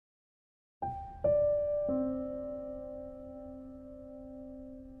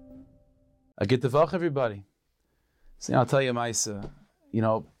A good devach, everybody. So I'll tell you, Maisa,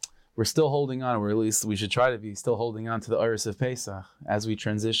 we're still holding on, or at least we should try to be still holding on to the Iris of Pesach as we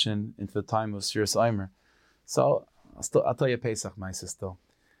transition into the time of Shiras Eimer. So I'll tell you Pesach Maisa still.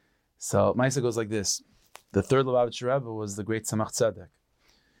 So Maisa goes like this. The third Lubavitcher Rebbe was the great Tzemach Tzedek.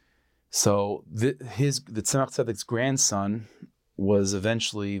 So the Tzemach Tzedek's grandson was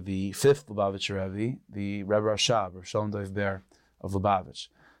eventually the fifth Lubavitcher Rebbe, the Rebbe Rashab, or Shalom Dov Ber of Lubavitch.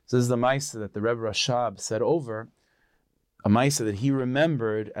 So this is the Maisa that the Rebbe Rashab said over, a Maisa that he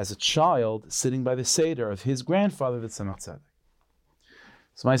remembered as a child sitting by the Seder of his grandfather, the Tzemach Tzedek.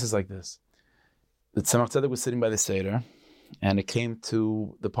 So Maisa is like this. The Tzemach Tzedek was sitting by the Seder, and it came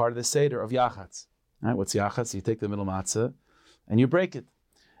to the part of the Seder of Yachatz. Right? What's Yachatz? You take the Middle Matzah and you break it.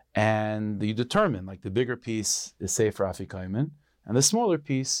 And you determine, like the bigger piece is Sefer Afikaimen, and the smaller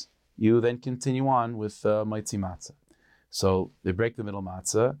piece, you then continue on with Motzei Matzah. So they break the Middle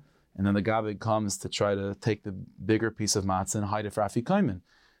Matzah, and then the Gabbai comes to try to take the bigger piece of matzah and hide it for Afikaimen.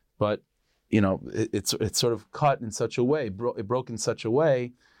 But, it's sort of cut in such a way, it broke in such a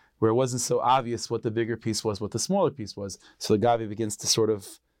way where it wasn't so obvious what the bigger piece was, what the smaller piece was. So the Gabbai begins to sort of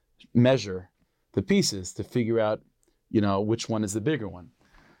measure the pieces to figure out, which one is the bigger one.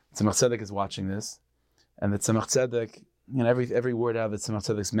 Tzemach Tzedek is watching this, and the Tzemach Tzedek, every word out of the Tzemach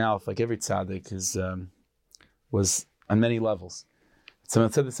Tzedek's mouth, like every tzaddik, was on many levels.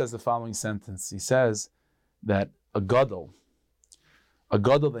 Tzemach Tzedek says the following sentence. He says that a gadol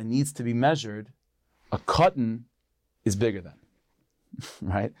that needs to be measured, a cotton is bigger than,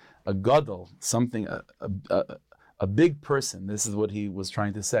 right? A gadol, something, a big person, this is what he was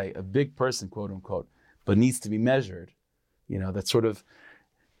trying to say, a big person, quote unquote, but needs to be measured, that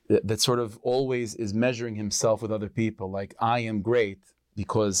sort of always is measuring himself with other people, like I am great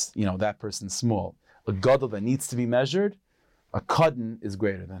because, that person's small. A gadol that needs to be measured, a cotton is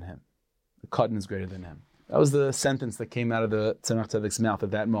greater than him. A cotton is greater than him. That was the sentence that came out of the Tzemach Tzedek's mouth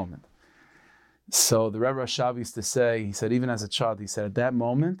at that moment. So the Rebbe Rashab used to say, he said, even as a child, he said, at that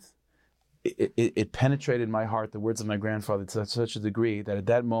moment, it penetrated my heart, the words of my grandfather, to such a degree that at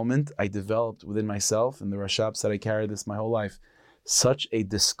that moment, I developed within myself, and the Rashab said I carried this my whole life, such a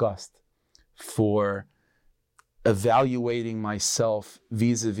disgust for evaluating myself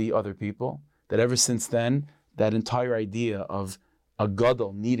vis-a-vis other people, that ever since then, that entire idea of a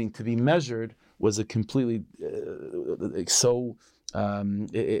gadol needing to be measured was a completely it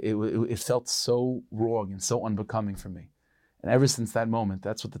felt so wrong and so unbecoming for me. And ever since that moment,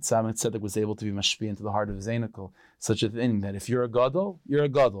 that's what the Tzemach Tzedek was able to be mashpi into the heart of his Einikel. Such a thing that if you're a gadol, you're a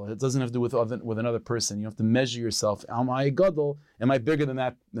gadol. It doesn't have to do with another person. You have to measure yourself. Am I a gadol? Am I bigger than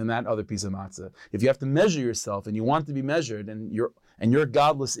that other piece of matzah? If you have to measure yourself and you want to be measured, and your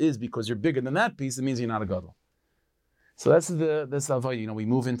godless is because you're bigger than that piece, it means you're not a gadol. So that's the avodah. We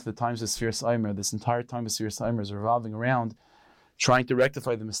move into the times of Shiras Eimer. This entire time of Shiras Eimer is revolving around trying to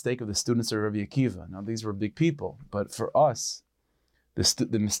rectify the mistake of the students of Rav Akiva. Now, these were big people, but for us,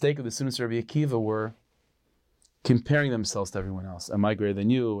 the mistake of the students of Rav Akiva were comparing themselves to everyone else. Am I greater than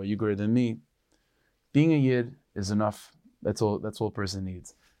you? Are you greater than me? Being a Yid is enough. That's all a person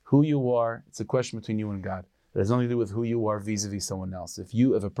needs. Who you are, it's a question between you and God. It has nothing to do with who you are vis-a-vis someone else. If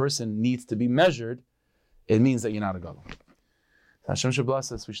a person needs to be measured, it means that you're not a gadol. Hashem should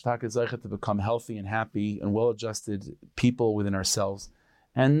bless us. We should talk to become healthy and happy and well-adjusted people within ourselves,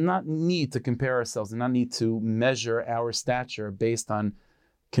 and not need to compare ourselves and not need to measure our stature based on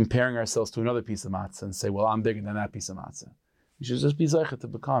comparing ourselves to another piece of matzah and say, well, I'm bigger than that piece of matzah. We should just be zeichet to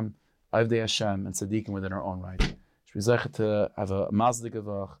become Avdei Hashem and Tzadikim within our own right. We should be zeichet to have a mazdik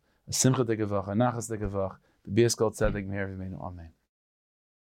gevach, a simcha gevach, a nachas gevach, the exalted Tzaddik meher v'meinu. Amen.